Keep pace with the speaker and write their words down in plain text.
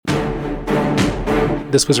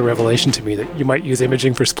This was a revelation to me that you might use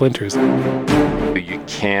imaging for splinters. You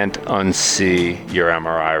can't unsee your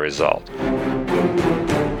MRI result.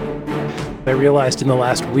 I realized in the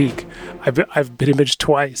last week, I've been imaged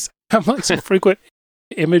twice. I'm like some frequent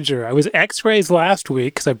imager. I was X-rays last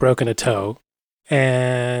week because I'd broken a toe,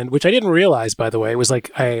 and which I didn't realize, by the way. It was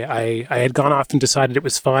like I had gone off and decided it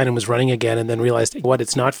was fine and was running again, and then realized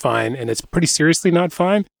it's not fine, and it's pretty seriously not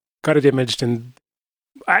fine. Got it imaged, and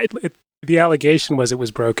the allegation was it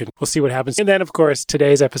was broken. We'll see what happens. And then, of course,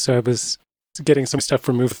 today's episode was getting some stuff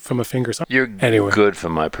removed from a finger. So You're good for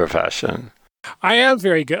my profession. I am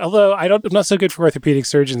very good, although I'm not so good for orthopedic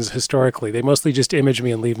surgeons historically. They mostly just image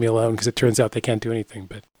me and leave me alone because it turns out they can't do anything.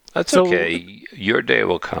 But that's okay. Your day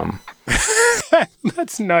will come.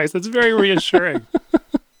 That's nice. That's very reassuring.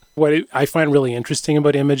 What I find really interesting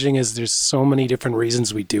about imaging is there's so many different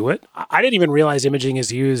reasons we do it. I didn't even realize imaging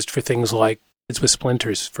is used for things like it's with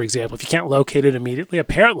splinters, for example. If you can't locate it immediately,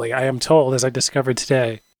 apparently, I am told, as I discovered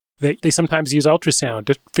today, they sometimes use ultrasound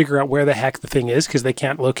to figure out where the heck the thing is because they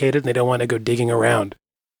can't locate it and they don't want to go digging around.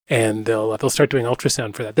 And they'll start doing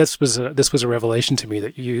ultrasound for that. This was a revelation to me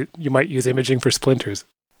that you might use imaging for splinters.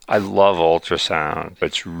 I love ultrasound.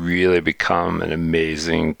 It's really become an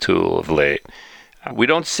amazing tool of late. We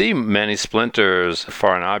don't see many splinters,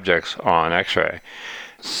 foreign objects on X-ray.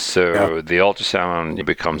 So the ultrasound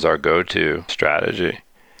becomes our go-to strategy.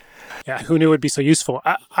 Yeah, who knew it would be so useful?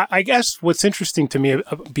 I guess what's interesting to me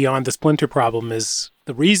beyond the splinter problem is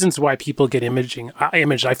the reasons why people get imaged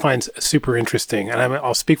I find super interesting. And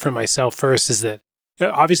I'll speak for myself first, is that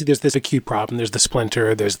obviously there's this acute problem. There's the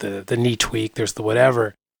splinter, there's the knee tweak, there's the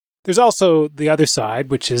whatever. There's also the other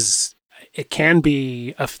side, which is it can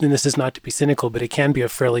be, and this is not to be cynical, but it can be a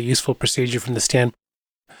fairly useful procedure from the standpoint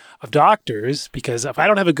of doctors, because if I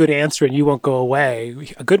don't have a good answer and you won't go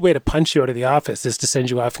away, a good way to punch you out of the office is to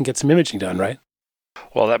send you off and get some imaging done, right?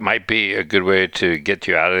 Well, that might be a good way to get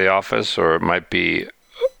you out of the office, or it might be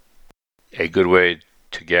a good way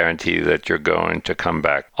to guarantee that you're going to come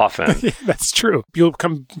back often. Yeah, that's true. You'll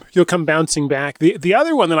come bouncing back. The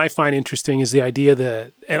other one that I find interesting is the idea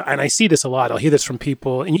that, and I see this a lot, I'll hear this from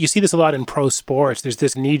people, and you see this a lot in pro sports, there's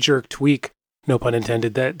this knee-jerk tweak, no pun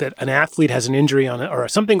intended, that an athlete has an injury or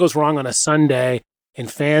something goes wrong on a Sunday,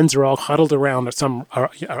 and fans are all huddled around a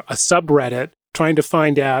subreddit trying to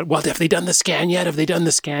find out, well, have they done the scan yet?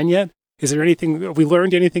 Is there anything, have we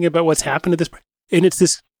learned anything about what's happened to this? And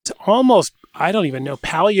it's almost, I don't even know,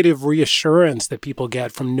 palliative reassurance that people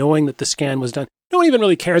get from knowing that the scan was done. No one even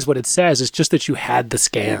really cares what it says. It's just that you had the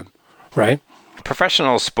scan, right?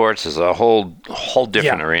 Professional sports is a whole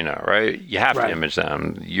different arena, right? You have to image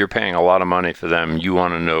them. You're paying a lot of money for them. You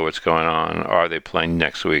want to know what's going on. Are they playing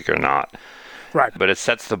next week or not? Right. But it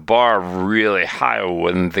sets the bar really high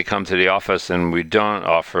when they come to the office, and we don't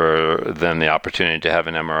offer them the opportunity to have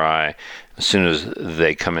an MRI as soon as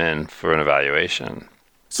they come in for an evaluation.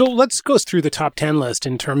 So let's go through the top 10 list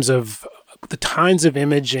in terms of the kinds of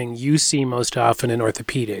imaging you see most often in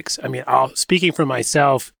orthopedics. I mean, speaking for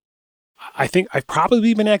myself, I think I've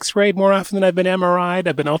probably been X-rayed more often than I've been MRI'd.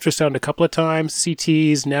 I've been ultrasound a couple of times,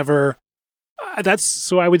 CTs, never.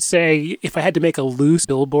 So I would say if I had to make a loose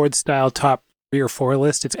billboard-style top 3 or 4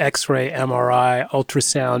 list, it's X-ray, MRI,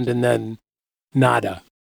 ultrasound, and then nada.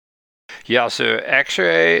 Yeah, so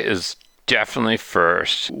X-ray is definitely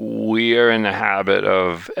first. We are in the habit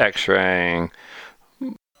of X-raying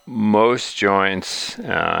most joints,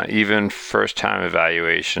 even first-time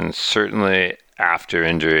evaluations, certainly after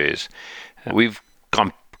injuries. We've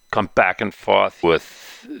come back and forth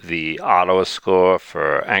with the Ottawa score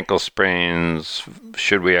for ankle sprains.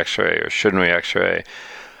 Should we X-ray or shouldn't we X-ray?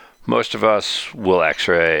 Most of us will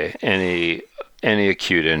X-ray any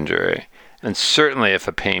acute injury, and certainly if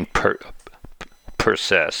a pain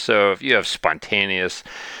persists. So if you have spontaneous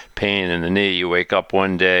pain in the knee, you wake up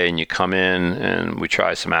one day and you come in and we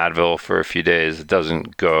try some Advil for a few days, it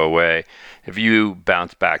doesn't go away. If you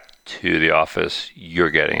bounce back to the office, you're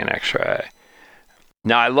getting an X-ray.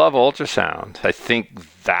 Now, I love ultrasound. I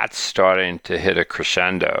think that's starting to hit a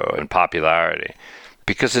crescendo in popularity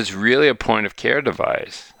because it's really a point-of-care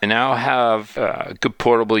device. I now have a good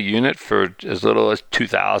portable unit for as little as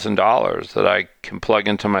 $2,000 that I can plug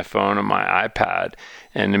into my phone or my iPad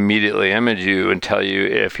and immediately image you and tell you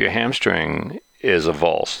if your hamstring is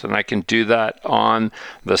avulsed. And I can do that on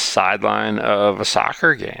the sideline of a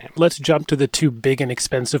soccer game. Let's jump to the 2 big and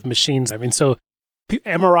expensive machines. I mean, so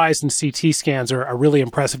MRIs and CT scans are really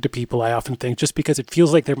impressive to people, I often think, just because it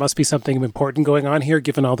feels like there must be something important going on here,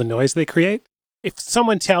 given all the noise they create. If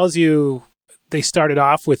someone tells you they started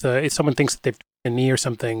off with if someone thinks that they've a knee or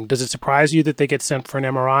something, does it surprise you that they get sent for an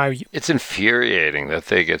MRI? It's infuriating that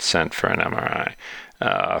they get sent for an MRI.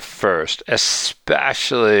 first,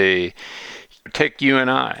 especially take you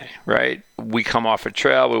and I, right? We come off a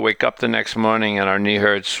trail, we wake up the next morning and our knee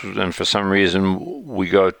hurts, and for some reason we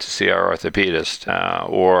go to see our orthopedist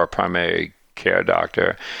or a primary care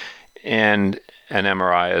doctor, and an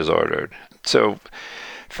MRI is ordered. So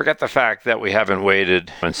forget the fact that we haven't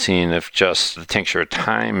waited and seen if just the tincture of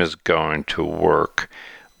time is going to work,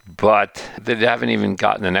 but they haven't even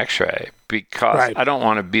gotten an x-ray, because Right. I don't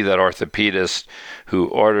want to be that orthopedist who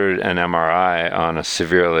ordered an MRI on a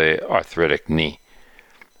severely arthritic knee.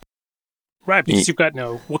 Right, because you've got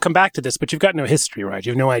we'll come back to this, but you've got no history, right?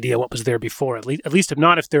 You have no idea what was there before, at least if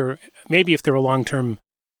not, if they're a long-term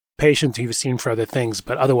patient who you've seen for other things,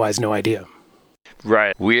 but otherwise no idea.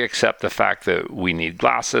 Right. We accept the fact that we need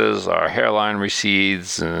glasses, our hairline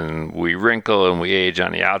recedes, and we wrinkle and we age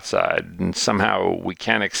on the outside. And somehow we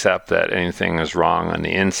can't accept that anything is wrong on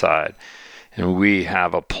the inside. And we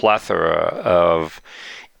have a plethora of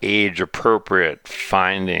age-appropriate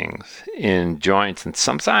findings in joints. And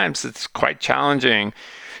sometimes it's quite challenging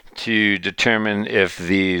to determine if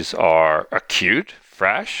these are acute,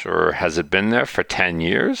 fresh, or has it been there for 10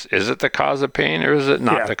 years? Is it the cause of pain, or is it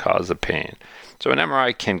not the cause of pain? So an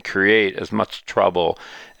MRI can create as much trouble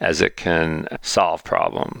as it can solve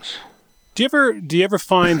problems. Do you ever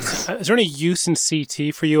find, is there any use in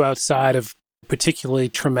CT for you outside of particularly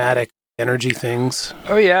traumatic energy things?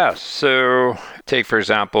 Oh, yeah. So take, for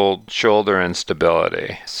example, shoulder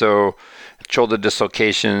instability. So shoulder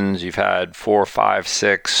dislocations, you've had 4, 5,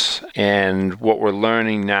 6. And what we're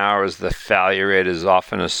learning now is the failure rate is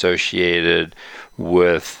often associated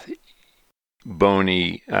with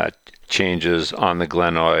bony changes on the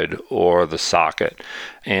glenoid or the socket.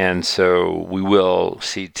 And so we will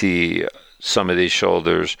CT some of these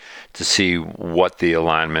shoulders to see what the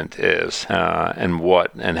alignment is and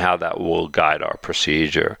how that will guide our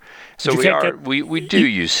procedure. So we do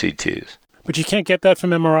use CTs. But you can't get that from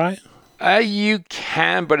MRI? You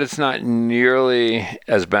can, but it's not nearly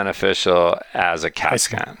as beneficial as a CAT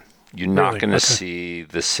scan. You're not going to see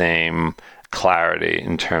the same clarity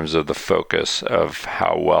in terms of the focus of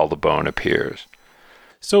how well the bone appears.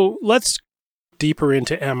 So let's deeper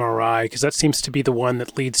into MRI, because that seems to be the one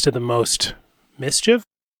that leads to the most mischief.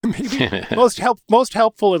 Maybe most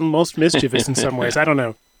helpful and most mischievous in some ways. I don't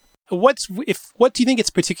know. What do you think it's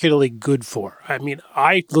particularly good for? I mean,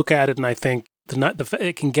 I look at it and I think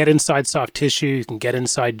it can get inside soft tissue, you can get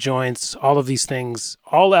inside joints, all of these things,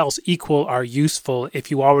 all else equal, are useful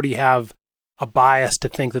if you already have a bias to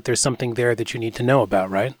think that there's something there that you need to know about,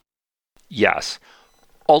 right? Yes.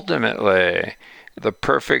 Ultimately, the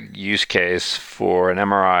perfect use case for an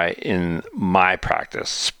MRI in my practice,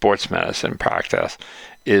 sports medicine practice,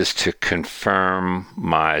 is to confirm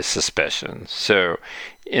my suspicions. So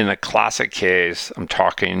in a classic case, I'm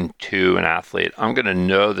talking to an athlete. I'm going to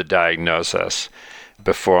know the diagnosis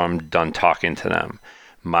before I'm done talking to them.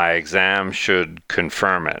 My exam should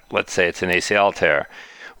confirm it. Let's say it's an ACL tear.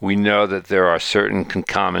 We know that there are certain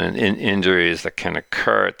concomitant injuries that can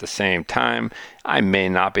occur at the same time. I may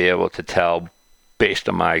not be able to tell based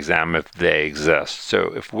on my exam if they exist.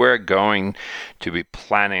 So if we're going to be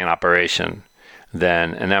planning an operation,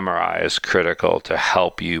 then an MRI is critical to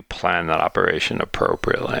help you plan that operation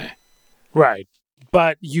appropriately. Right.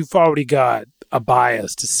 But you've already got a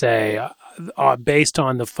bias to say, based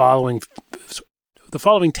on the following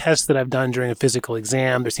tests that I've done during a physical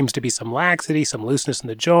exam, there seems to be some laxity, some looseness in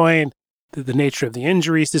the joint, the nature of the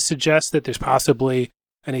injuries to suggest that there's possibly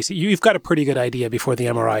an ACL. You've got a pretty good idea before the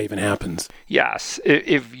MRI even happens. Yes.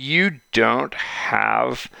 If you don't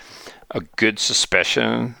have a good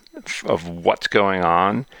suspicion of what's going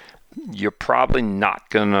on, you're probably not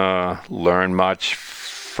going to learn much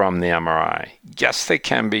from the MRI. Yes, they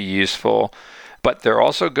can be useful, but they're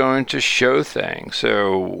also going to show things.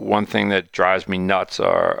 So one thing that drives me nuts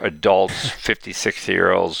are adults, 50,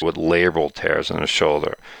 60-year-olds with labral tears in the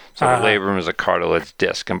shoulder. So the labrum is a cartilage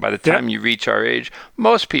disc. And by the time you reach our age,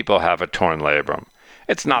 most people have a torn labrum.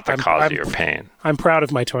 It's not the cause of your pain. I'm proud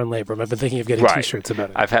of my torn labrum. I've been thinking of getting T-shirts about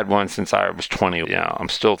it. I've had one since I was 20. I'm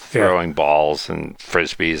still throwing balls and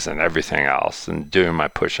frisbees and everything else and doing my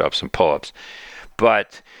push-ups and pull-ups.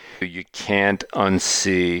 But you can't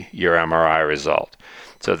unsee your MRI result.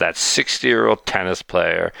 So that 60-year-old tennis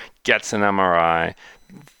player gets an MRI,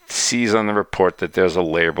 sees on the report that there's a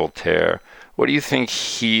labral tear. What do you think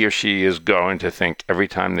he or she is going to think every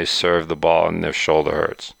time they serve the ball and their shoulder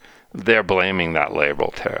hurts? They're blaming that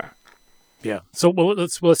labral tear. Yeah. So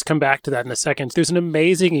let's come back to that in a second. There's an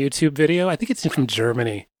amazing YouTube video, I think it's from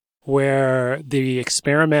Germany, where the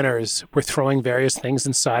experimenters were throwing various things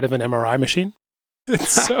inside of an MRI machine.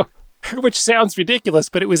 which sounds ridiculous,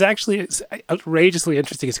 but it was actually outrageously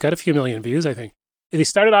interesting. It's got a few million views, I think. They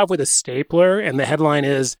started off with a stapler, and the headline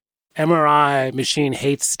is MRI machine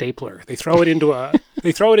hates stapler. They throw it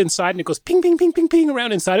they throw it inside, and it goes ping, ping, ping, ping, ping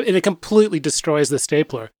around inside it, and it completely destroys the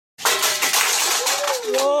stapler.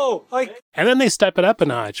 Whoa! And then they step it up a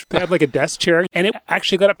notch. They have like a desk chair, and it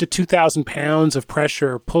actually got up to 2,000 pounds of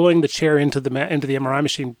pressure, pulling the chair into the MRI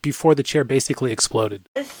machine before the chair basically exploded.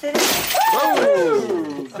 Oh,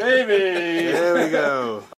 baby! There we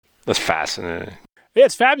go. That's fascinating. Yeah,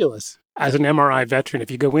 it's fabulous. As an MRI veteran,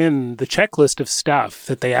 if you go in, the checklist of stuff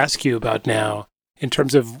that they ask you about now in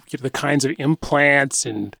terms of the kinds of implants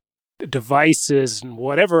and devices and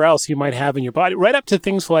whatever else you might have in your body, right up to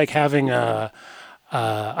things like having a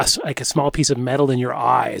small piece of metal in your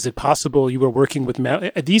eye. Is it possible you were working with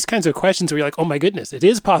metal? These kinds of questions where you're like, oh my goodness, it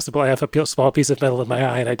is possible I have a small piece of metal in my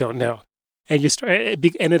eye and I don't know. And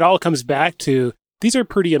and it all comes back to, these are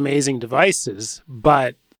pretty amazing devices,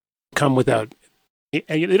 but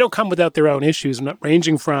they don't come without their own issues,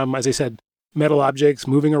 ranging from, as I said, metal objects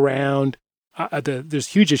moving around. There's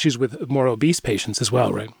huge issues with more obese patients as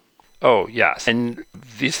well, right? Oh, yes. And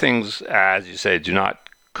these things, as you say, do not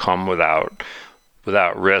come without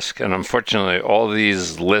risk. And unfortunately, all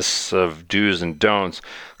these lists of do's and don'ts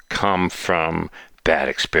come from bad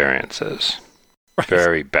experiences. Right.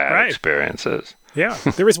 Very bad experiences. Yeah.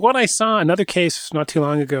 There was one I saw, another case not too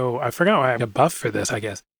long ago. I forgot why I'm a buff for this, I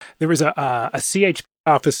guess. There was a CHP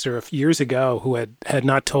officer years ago who had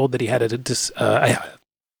not told that he had a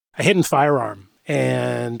hidden firearm.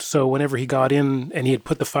 And so whenever he got in and he had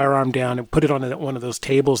put the firearm down and put it on one of those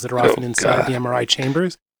tables that are often inside the MRI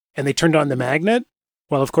chambers, and they turned on the magnet,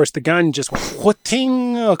 well, of course, the gun just went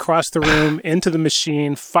whooting across the room into the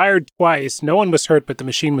machine, fired twice. No one was hurt, but the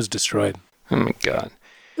machine was destroyed. Oh, my God.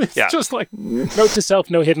 It's just like, note to self,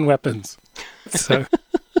 no hidden weapons. So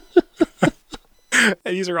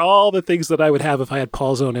these are all the things that I would have if I had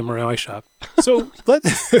Paul's own MRI shop. So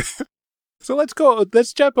let's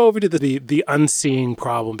jump over to the unseeing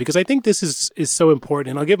problem, because I think this is so important.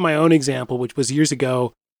 And I'll give my own example, which was years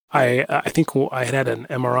ago. I think I had an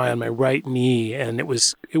MRI on my right knee, and it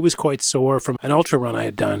was quite sore from an ultra run I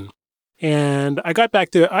had done. And I got back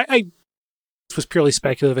to this was purely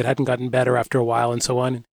speculative. It hadn't gotten better after a while, and so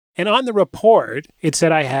on. And on the report, it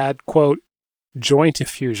said I had, quote, joint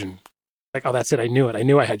effusion. Like, oh, that's it. I knew it. I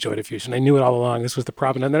knew I had joint effusion. I knew it all along. This was the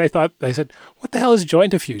problem. And then I said, what the hell is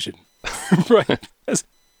joint effusion? Right.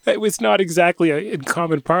 It was not exactly in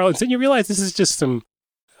common parlance. And you realize this is just a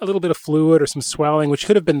little bit of fluid or some swelling, which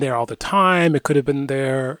could have been there all the time. It could have been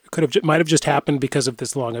there. Might have just happened because of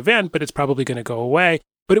this long event, but it's probably going to go away.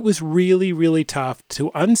 But it was really, really tough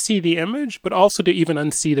to unsee the image, but also to even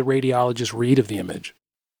unsee the radiologist's read of the image.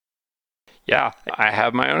 Yeah, I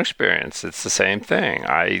have my own experience. It's the same thing.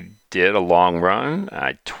 I did a long run.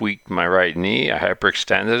 I tweaked my right knee. I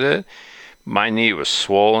hyperextended it. My knee was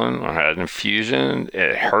swollen. I had an infusion.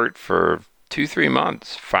 It hurt for 2-3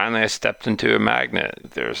 months. Finally, I stepped into a magnet.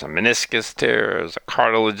 There's a meniscus tear. There's a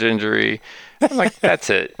cartilage injury. I'm like, that's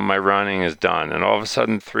it. My running is done. And all of a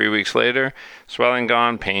sudden, 3 weeks later, swelling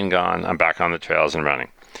gone, pain gone. I'm back on the trails and running.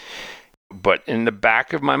 But in the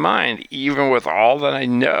back of my mind, even with all that I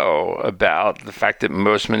know about the fact that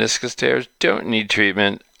most meniscus tears don't need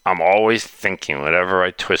treatment, I'm always thinking whenever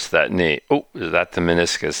I twist that knee, oh, is that the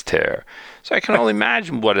meniscus tear? So I can only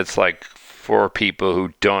imagine what it's like for people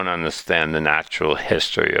who don't understand the natural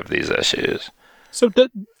history of these issues. So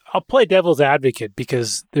I'll play devil's advocate,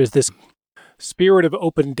 because there's this spirit of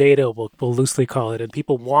open data, we'll loosely call it, and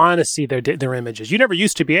people want to see their images. You never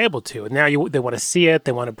used to be able to, and now they want to see it.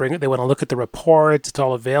 They want to bring it. They want to look at the reports. It's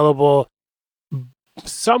all available.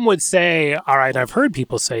 Some would say, all right, I've heard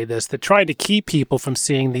people say this, that trying to keep people from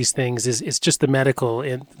seeing these things is just the medical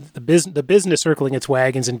and the business circling its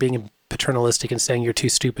wagons and being paternalistic and saying you're too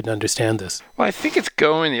stupid to understand this. Well, I think it's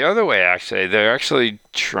going the other way, actually. They're actually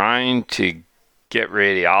trying to get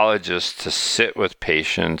radiologists to sit with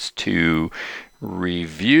patients to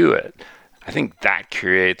review it. I think that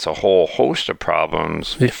creates a whole host of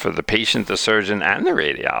problems for the patient, the surgeon, and the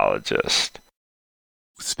radiologist.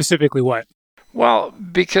 Specifically what? Well,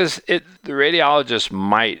 because the radiologist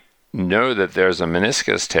might know that there's a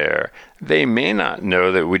meniscus tear. They may not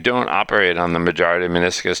know that we don't operate on the majority of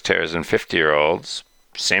meniscus tears in 50-year-olds.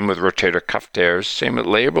 Same with rotator cuff tears, same with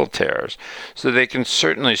labral tears. So they can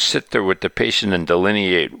certainly sit there with the patient and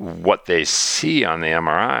delineate what they see on the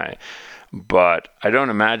MRI. But I don't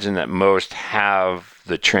imagine that most have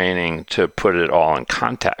the training to put it all in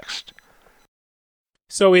context.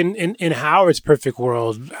 So in Howard's perfect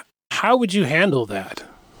world, how would you handle that?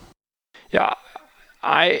 Yeah,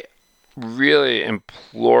 I really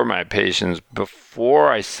implore my patients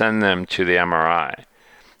before I send them to the MRI.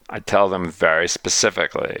 I tell them very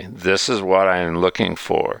specifically, this is what I am looking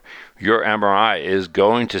for. Your MRI is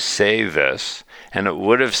going to say this, and it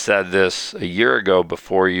would have said this a year ago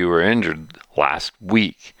before you were injured last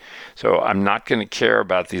week. So I'm not going to care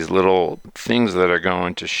about these little things that are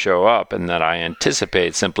going to show up and that I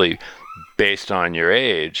anticipate simply based on your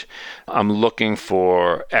age. I'm looking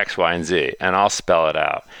for X, Y, and Z, and I'll spell it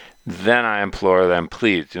out. Then I implore them,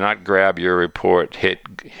 please do not grab your report,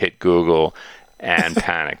 hit Google, and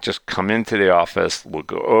panic. Just come into the office. We'll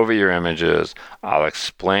go over your images. I'll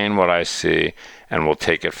explain what I see, and we'll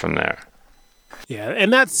take it from there. Yeah,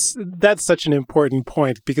 and that's such an important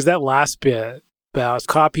point, because that last bit about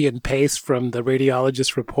copy and paste from the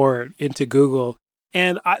radiologist report into Google,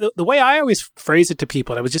 and the way I always phrase it to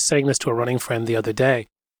people, and I was just saying this to a running friend the other day,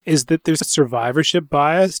 is that there's a survivorship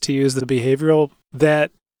bias, to use the behavioral, that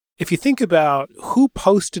if you think about who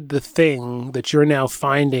posted the thing that you're now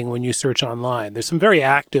finding when you search online, there's some very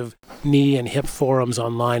active knee and hip forums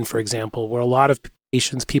online, for example, where a lot of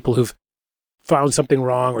patients, people who've found something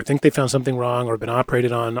wrong or think they found something wrong or been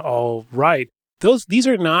operated on all right, these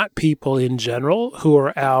are not people in general who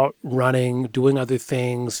are out running, doing other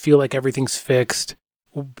things, feel like everything's fixed.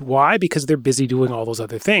 Why? Because they're busy doing all those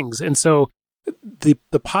other things. And so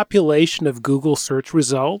the population of Google search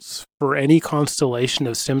results for any constellation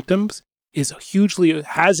of symptoms is hugely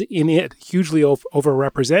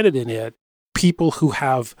overrepresented in it, people who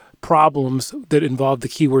have problems that involve the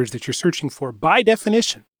keywords that you're searching for. By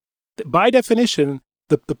definition,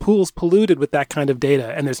 the pool's polluted with that kind of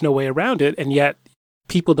data, and there's no way around it, and yet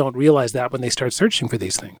people don't realize that when they start searching for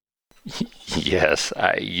these things. Yes,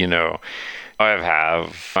 I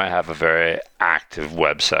have a very active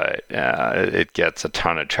website. It gets a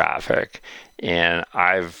ton of traffic, and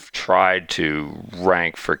I've tried to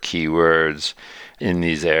rank for keywords in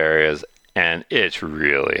these areas, and it's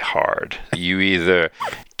really hard. You either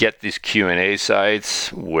get these Q&A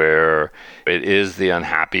sites where it is the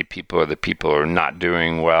unhappy people or the people who are not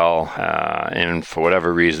doing well, and for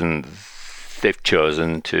whatever reason, they've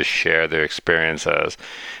chosen to share their experiences.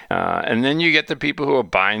 And then you get the people who are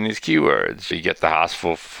buying these keywords. You get the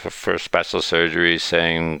hospital for special surgery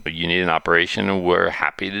saying you need an operation and we're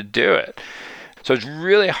happy to do it. So it's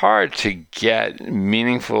really hard to get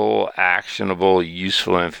meaningful, actionable,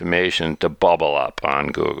 useful information to bubble up on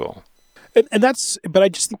Google. But I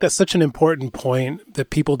just think that's such an important point that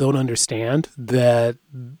people don't understand, that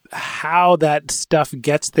how that stuff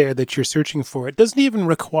gets there that you're searching for. It doesn't even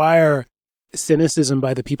require cynicism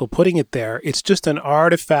by the people putting it there. It's just an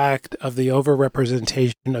artifact of the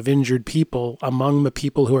overrepresentation of injured people among the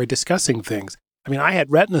people who are discussing things. I mean, I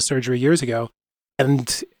had retina surgery years ago,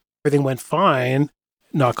 and everything went fine,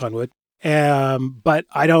 knock on wood. But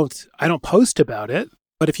I don't post about it.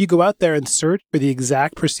 But if you go out there and search for the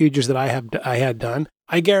exact procedures that I had done,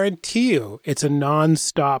 I guarantee you it's a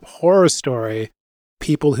nonstop horror story.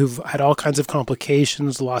 People who've had all kinds of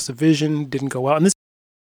complications, loss of vision, didn't go well. And this,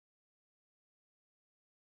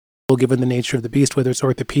 given the nature of the beast, whether it's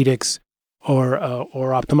orthopedics or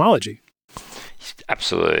ophthalmology.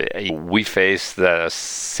 Absolutely. We face the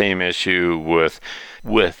same issue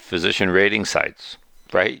with physician rating sites,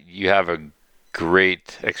 right? You have a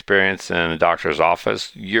great experience in a doctor's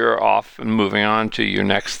office, you're off and moving on to your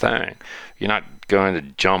next thing. You're not going to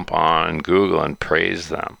jump on Google and praise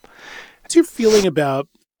them. What's your feeling about,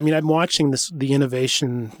 I'm watching the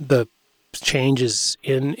innovation, the changes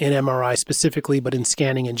in MRI specifically, but in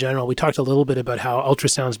scanning in general. We talked a little bit about how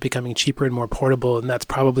ultrasound is becoming cheaper and more portable, and that's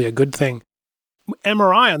probably a good thing.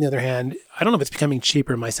 MRI, on the other hand, I don't know if it's becoming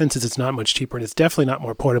cheaper. My sense is it's not much cheaper, and it's definitely not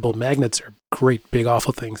more portable. Magnets are great, big,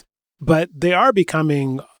 awful things. But they are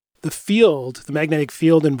becoming, the magnetic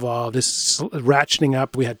field involved is ratcheting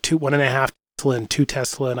up. We had 1.5 Tesla and 2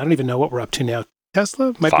 Tesla, and I don't even know what we're up to now.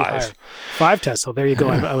 Tesla? Might 5. be higher. 5 Tesla. There you go.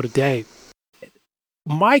 I'm out of date.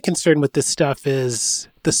 My concern with this stuff is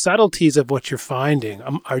the subtleties of what you're finding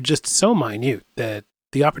are just so minute that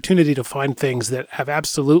the opportunity to find things that have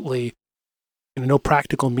absolutely no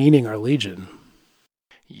practical meaning are legion.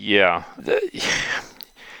 Yeah.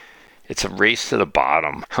 It's a race to the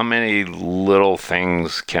bottom. How many little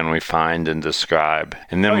things can we find and describe?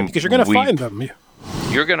 And then because you're going to find them.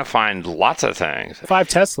 You're going to find lots of things. 5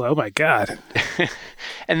 Tesla, oh my God.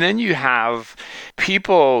 And then you have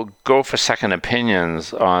people go for second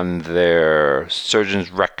opinions on their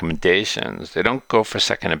surgeon's recommendations. They don't go for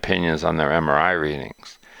second opinions on their MRI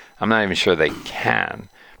readings. I'm not even sure they can,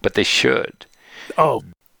 but they should. Oh,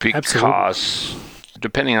 because absolutely.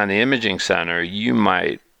 Depending on the imaging center, you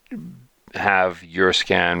might have your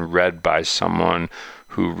scan read by someone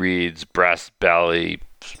who reads breast, belly,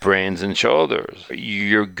 brains, and shoulders.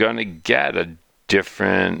 You're going to get a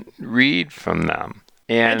different read from them.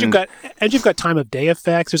 And you've got time of day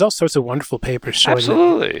effects. There's all sorts of wonderful papers showing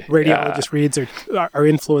absolutely. that radiologist reads are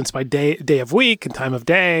influenced by day of week and time of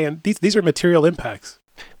day, and these are material impacts.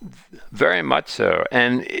 Very much so.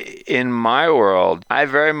 And in my world, I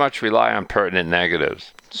very much rely on pertinent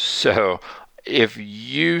negatives. So if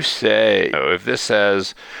you say, if this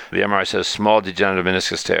says, the MRI says small degenerative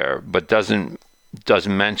meniscus tear, but doesn't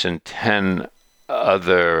mention 10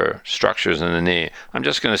 other structures in the knee, I'm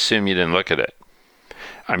just going to assume you didn't look at it.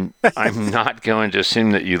 I'm not going to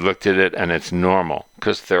assume that you looked at it and it's normal,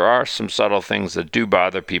 because there are some subtle things that do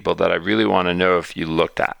bother people that I really want to know if you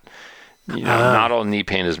looked at. Not all knee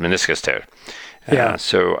pain is meniscus tear.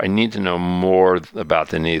 So I need to know more about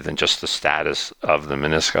the knee than just the status of the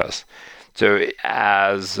meniscus. So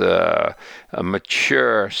as a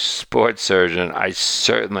mature sports surgeon, I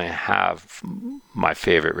certainly have my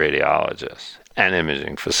favorite radiologists and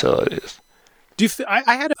imaging facilities.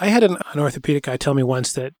 I had an orthopedic guy tell me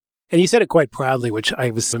once that, and he said it quite proudly, which I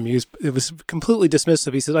was amused. It was completely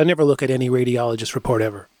dismissive. He said, "I never look at any radiologist report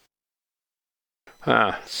ever."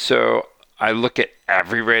 So I look at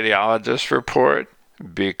every radiologist report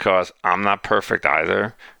because I'm not perfect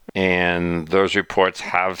either. And those reports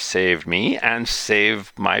have saved me and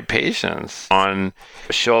saved my patients. On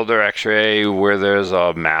a shoulder x-ray where there's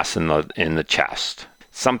a mass in the chest,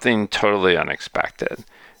 something totally unexpected.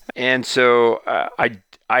 And so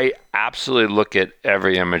I absolutely look at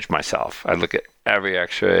every image myself. I look at every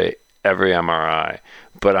x-ray, every MRI,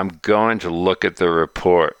 but I'm going to look at the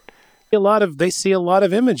report. They see a lot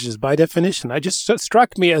of images by definition. It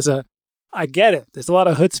struck me as I get it. There's a lot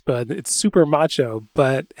of chutzpah. It's super macho,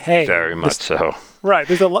 but hey. Very much so. Right.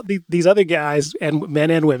 There's a lot, these other guys, and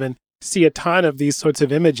men and women, see a ton of these sorts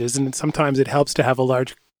of images, and sometimes it helps to have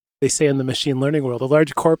they say in the machine learning world, a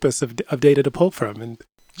large corpus of data to pull from, and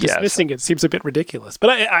dismissing it seems a bit ridiculous.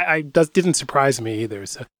 But didn't surprise me either.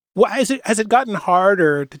 So has it gotten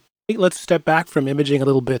harder? Let's step back from imaging a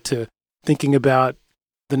little bit to thinking about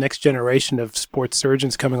the next generation of sports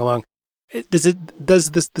surgeons coming along.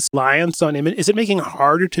 Does this reliance on image, is it making it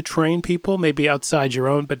harder to train people, maybe outside your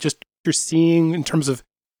own, but just you're seeing in terms of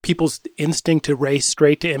people's instinct to race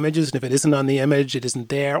straight to images, and if it isn't on the image, it isn't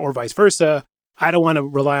there, or vice versa? I don't want to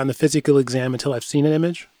rely on the physical exam until I've seen an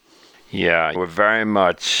image. Yeah, we're very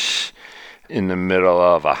much in the middle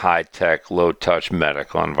of a high-tech, low-touch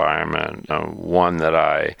medical environment, one that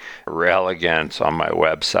I rail against on my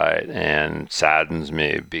website and saddens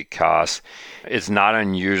me because it's not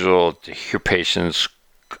unusual to hear patients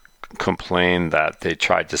complain that they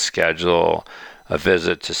tried to schedule a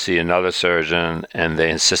visit to see another surgeon and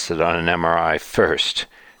they insisted on an MRI first.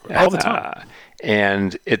 All the time.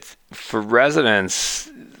 And it's for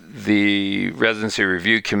residents, the residency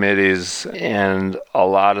review committees and a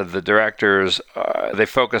lot of the directors, they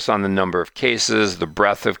focus on the number of cases, the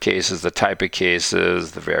breadth of cases, the type of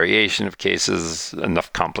cases, the variation of cases,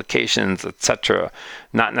 enough complications, etc.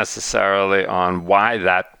 Not necessarily on why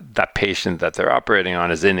that patient that they're operating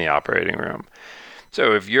on is in the operating room.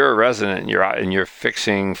 So if you're a resident and you're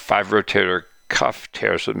fixing 5 rotator cuff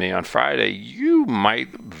tears with me on Friday, you might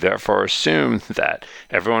therefore assume that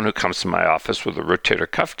everyone who comes to my office with a rotator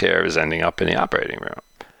cuff tear is ending up in the operating room.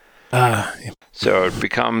 So it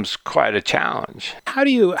becomes quite a challenge. How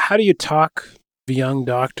do you talk young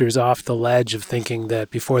doctors off the ledge of thinking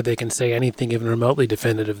that before they can say anything even remotely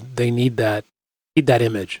definitive, they need that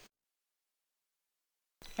image?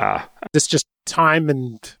 It's just time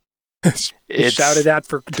and it's shouted at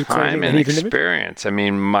for time and experience. I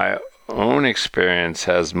mean, my own experience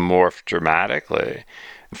has morphed dramatically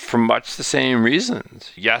for much the same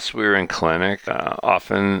reasons. Yes, we were in clinic,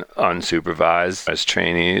 often unsupervised as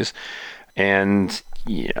trainees, and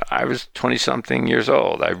I was 20-something years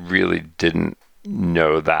old. I really didn't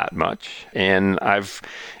know that much, and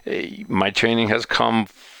my training has come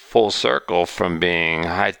full circle from being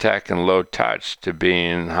high tech and low touch to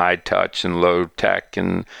being high touch and low tech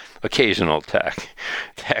and occasional tech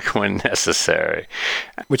when necessary.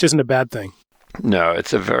 Which isn't a bad thing. No,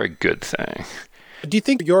 it's a very good thing. Do you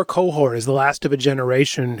think your cohort is the last of a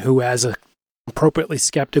generation who has an appropriately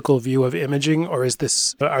skeptical view of imaging, or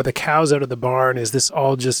are the cows out of the barn? Is this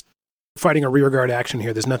all just fighting a rearguard action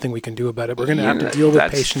here? There's nothing we can do about it. We're going to have to deal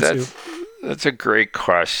with patients who... That's a great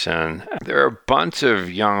question. There are a bunch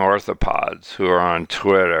of young orthopods who are on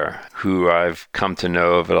Twitter who I've come to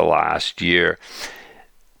know over the last year.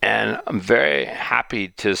 And I'm very happy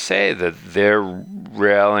to say that they're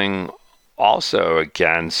railing also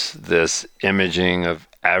against this imaging of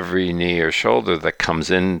every knee or shoulder that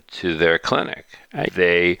comes into their clinic.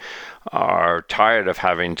 They are tired of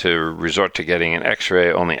having to resort to getting an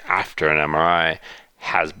x-ray only after an MRI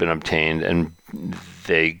has been obtained, and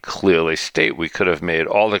they clearly state we could have made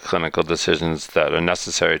all the clinical decisions that are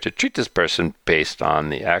necessary to treat this person based on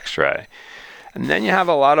the x-ray. And then you have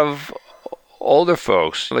a lot of older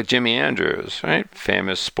folks like Jimmy Andrews, right?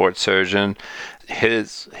 Famous sports surgeon.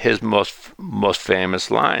 His most famous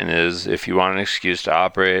line is, if you want an excuse to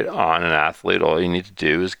operate on an athlete, all you need to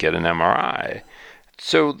do is get an MRI.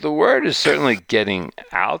 So the word is certainly getting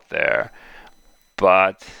out there,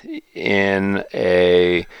 but in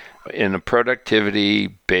a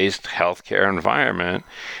productivity-based healthcare environment,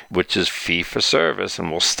 which is fee for service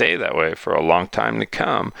and will stay that way for a long time to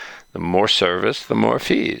come, the more service, the more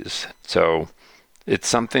fees. So it's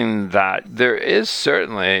something that there is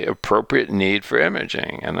certainly appropriate need for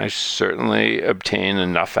imaging, and I certainly obtain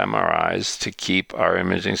enough MRIs to keep our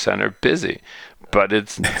imaging center busy. But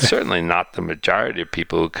it's certainly not the majority of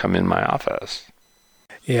people who come in my office.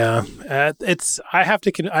 Yeah, I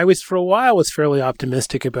was for a while was fairly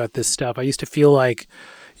optimistic about this stuff. I used to feel like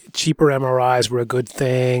cheaper MRIs were a good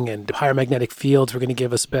thing, and higher magnetic fields were going to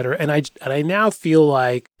give us better. And I now feel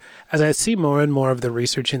like, as I see more and more of the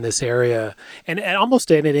research in this area, and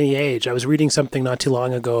almost at any age, I was reading something not too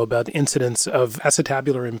long ago about the incidence of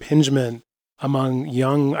acetabular impingement among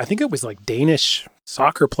young, I think it was like Danish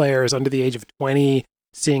soccer players under the age of 20,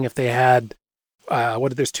 seeing if they had,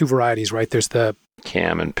 there's two varieties, right? There's the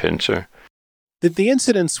cam and pincher. The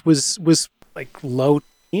incidence was like low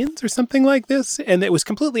teens or something like this, and it was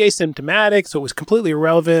completely asymptomatic, so it was completely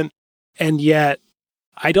irrelevant. And yet,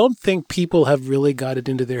 I don't think people have really got it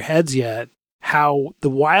into their heads yet how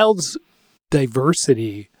the wild's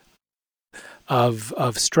diversity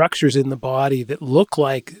of structures in the body that look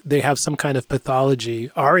like they have some kind of pathology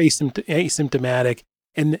are asymptomatic.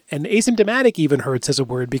 And asymptomatic even hurts as a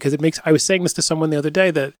word, because I was saying this to someone the other day,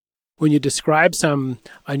 that when you describe some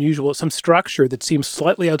structure that seems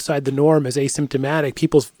slightly outside the norm as asymptomatic,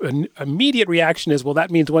 people's immediate reaction is, well, that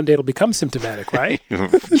means one day it'll become symptomatic, right?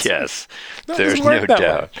 Yes, there's no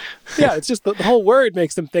doubt. Yeah, it's just the whole word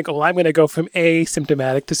makes them think, oh, I'm going to go from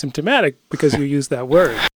asymptomatic to symptomatic because you use that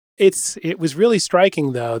word. It was really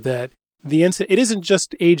striking, though, that it isn't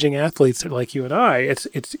just aging athletes like you and I.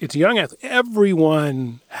 It's young athletes.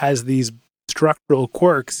 Everyone has these structural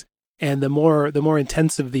quirks. And the more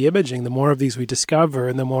intensive the imaging, the more of these we discover,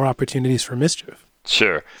 and the more opportunities for mischief.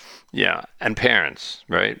 Sure. Yeah. And parents,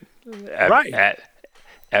 right? Right.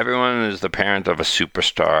 Everyone is the parent of a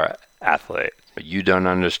superstar athlete. You don't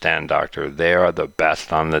understand, doctor. They are the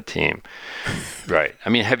best on the team. Right. I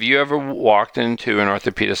mean, have you ever walked into an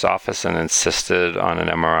orthopedist's office and insisted on an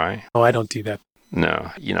MRI? Oh, I don't do that. No.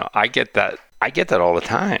 I get that. I get that all the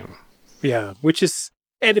time. Yeah.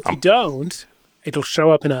 And if you don't, it'll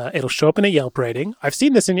show up in a Yelp rating. I've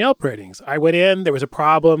seen this in Yelp ratings. I went in, there was a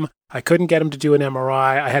problem. I couldn't get him to do an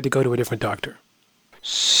MRI. I had to go to a different doctor.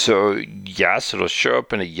 So, yes, it'll show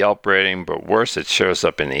up in a Yelp rating, but worse, it shows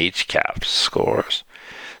up in HCAHPS scores.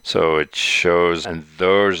 So it shows, and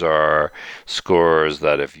those are scores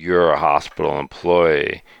that if you're a hospital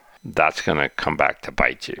employee, that's going to come back to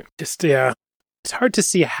bite you. Yeah. It's hard to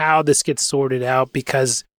see how this gets sorted out,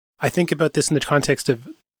 because I think about this in the context of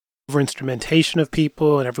over-instrumentation of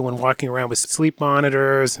people and everyone walking around with sleep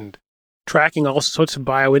monitors and tracking all sorts of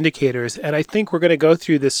bioindicators. And I think we're going to go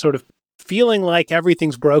through this sort of feeling like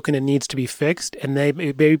everything's broken and needs to be fixed, and they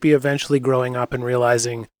may be eventually growing up and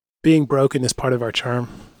realizing being broken is part of our charm.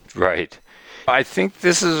 Right. I think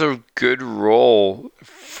this is a good role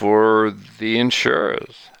for the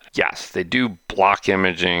insurers. Yes, they do block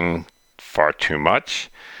imaging far too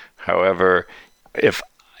much. However, if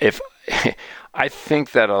I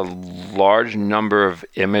think that a large number of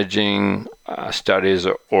imaging studies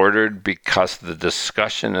are ordered because the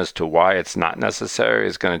discussion as to why it's not necessary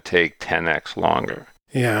is going to take 10x longer.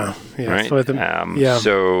 Yeah. Right?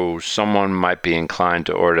 So someone might be inclined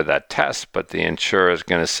to order that test, but the insurer is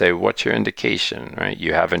going to say, what's your indication, right?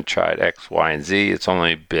 You haven't tried X, Y, and Z. It's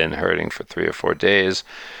only been hurting for 3 or 4 days.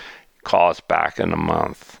 Call us back in a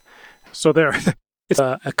month. So it's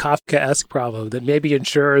a Kafkaesque problem that maybe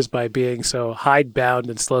insurers, by being so hidebound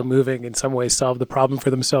and slow-moving, in some ways solve the problem for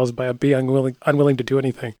themselves by being unwilling to do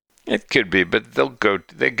anything. It could be, but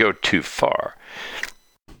they go too far.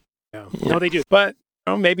 Yeah. No, they do. But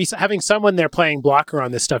maybe having someone there playing blocker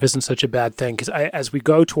on this stuff isn't such a bad thing, because as we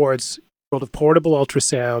go towards the world of portable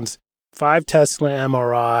ultrasounds, 5 Tesla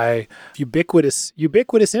MRI, ubiquitous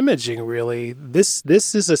imaging, really, this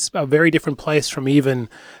is a very different place from even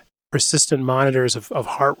persistent monitors of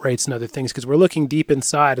heart rates and other things, because we're looking deep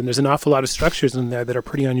inside, and there's an awful lot of structures in there that are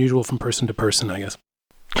pretty unusual from person to person, I guess.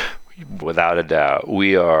 Without a doubt,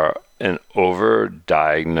 we are an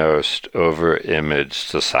over-diagnosed, over-imaged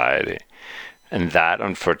society. And that,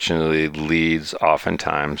 unfortunately, leads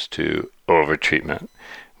oftentimes to over-treatment,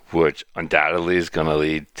 which undoubtedly is going to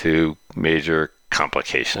lead to major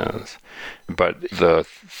complications. But the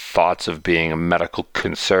thoughts of being a medical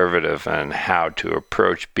conservative and how to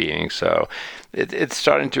approach being so, it's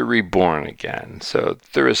starting to reborn again. So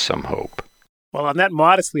there is some hope. Well, on that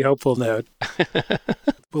modestly hopeful note,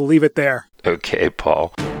 we'll leave it there. Okay,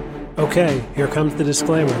 Paul. Okay, here comes the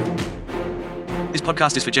disclaimer. This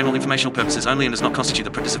podcast is for general informational purposes only and does not constitute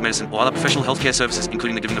the practice of medicine or other professional healthcare services,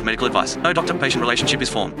 including the giving of medical advice. No doctor-patient relationship is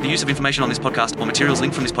formed. The use of information on this podcast or materials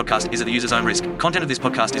linked from this podcast is at the user's own risk. Content of this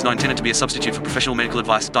podcast is not intended to be a substitute for professional medical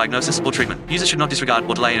advice, diagnosis, or treatment. Users should not disregard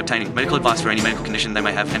or delay in obtaining medical advice for any medical condition they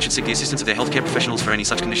may have and should seek the assistance of their healthcare professionals for any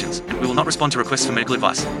such conditions. And we will not respond to requests for medical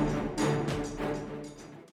advice.